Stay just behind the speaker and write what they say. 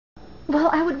Well,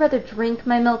 I would rather drink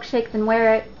my milkshake than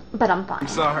wear it, but I'm fine. I'm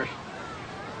sorry.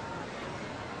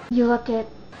 You look it.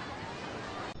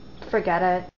 Forget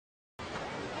it.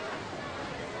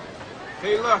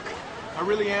 Hey, look. I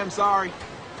really am sorry.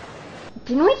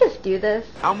 Didn't we just do this?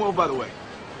 I'm Will, by the way.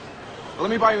 Let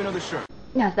me buy you another shirt.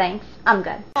 No, thanks. I'm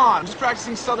good. Come on, I'm just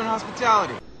practicing Southern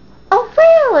hospitality. Oh,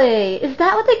 really? Is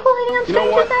that what they call hitting on You know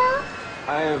strangers what?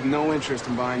 now? I have no interest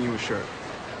in buying you a shirt.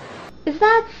 Is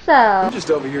that so? I'm just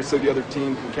over here so the other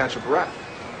team can catch a breath.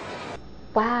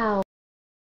 Wow.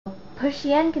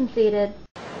 Pushy and conceited.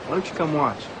 Why don't you come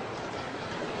watch?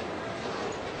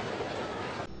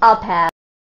 I'll pass.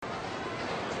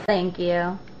 Thank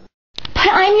you. But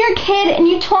I'm your kid and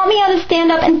you taught me how to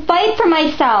stand up and fight for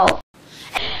myself.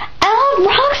 Oh,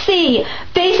 Roxy!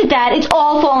 Face it, Dad, it's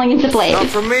all falling into place. Not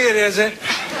for me, it isn't.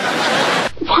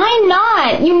 Why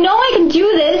not? You know I can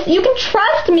do this. You can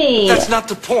trust me. That's not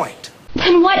the point.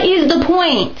 Then what is the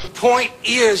point? The point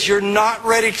is you're not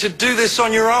ready to do this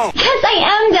on your own. Yes, I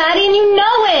am, Daddy, and you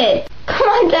know it. Come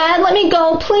on, Dad, let me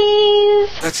go,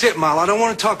 please. That's it, Mal. I don't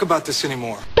want to talk about this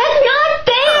anymore. That's not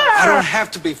fair. I don't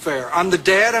have to be fair. I'm the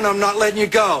dad, and I'm not letting you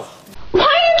go. Why are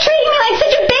you treating me like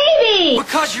such a baby?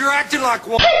 Because you're acting like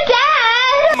one. But,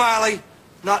 Dad! Miley,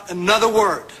 not another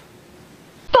word.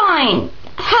 Fine.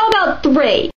 How about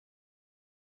 3?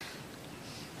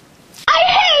 I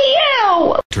hate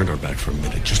you! Turned our back for a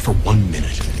minute, just for 1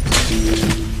 minute.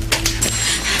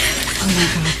 Oh my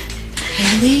God.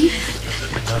 Haley?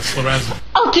 That's Lorenzo.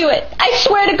 I'll do it. I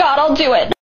swear to God, I'll do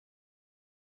it.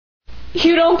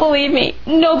 You don't believe me.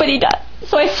 Nobody does.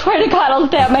 So I swear to God, I'll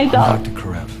stab myself. Dr.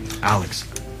 Karev, Alex,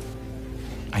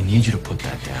 I need you to put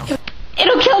that down.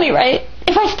 It'll kill me, right?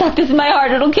 If I stuck this in my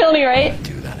heart, it'll kill me, right? Don't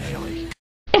do that, Haley.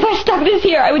 If I stuck this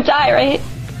here, I would die, right?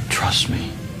 Trust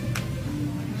me.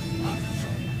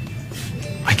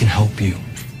 I can help you.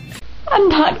 I'm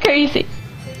not crazy.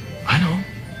 I know.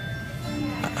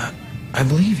 I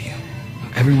believe you.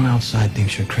 Everyone outside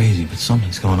thinks you're crazy, but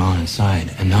something's going on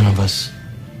inside, and none of us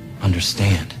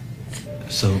understand.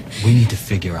 So we need to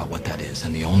figure out what that is,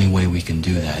 and the only way we can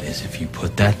do that is if you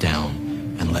put that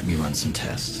down and let me run some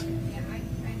tests.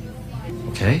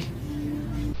 Okay?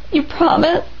 You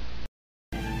promise?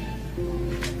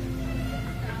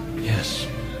 Yes.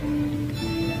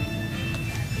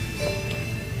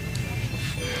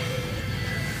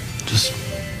 Just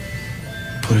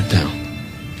put it down.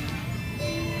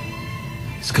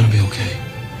 It's gonna be okay.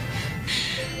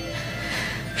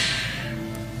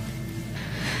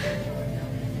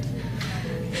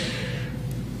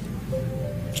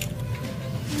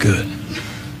 Good.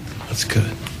 That's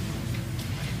good.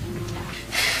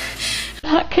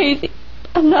 I'm not crazy.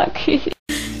 I'm not crazy.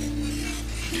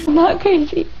 I'm not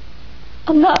crazy.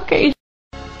 I'm not crazy.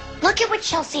 Look at what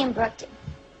Chelsea and Brooke did.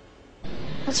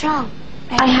 What's wrong?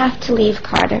 I have to leave,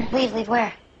 Carter. Leave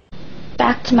where?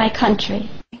 Back to my country.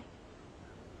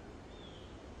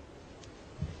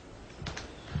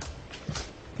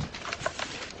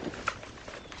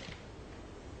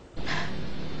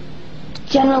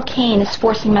 General Kane is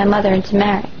forcing my mother into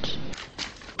marriage.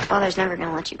 Father's never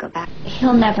gonna let you go back.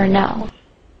 He'll never know.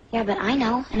 Yeah, but I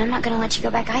know, and I'm not gonna let you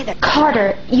go back either.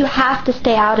 Carter, you have to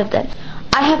stay out of this.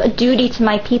 I have a duty to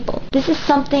my people. This is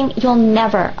something you'll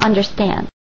never understand.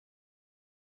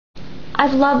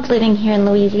 I've loved living here in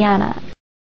Louisiana,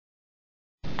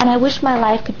 and I wish my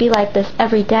life could be like this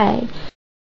every day.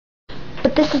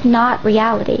 But this is not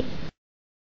reality.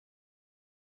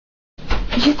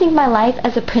 You think my life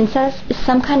as a princess is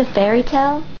some kind of fairy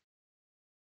tale?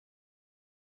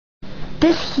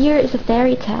 This here is a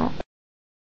fairy tale.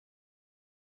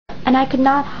 And I could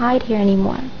not hide here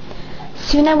anymore.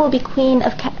 Soon I will be queen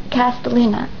of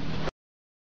Castellina.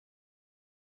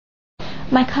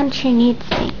 My country needs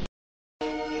me.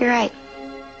 You're right.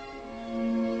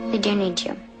 They do need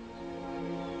you.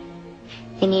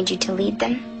 They need you to lead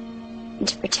them and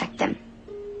to protect them.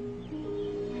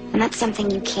 And that's something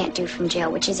you can't do from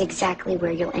jail, which is exactly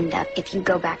where you'll end up if you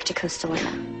go back to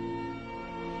Castellina.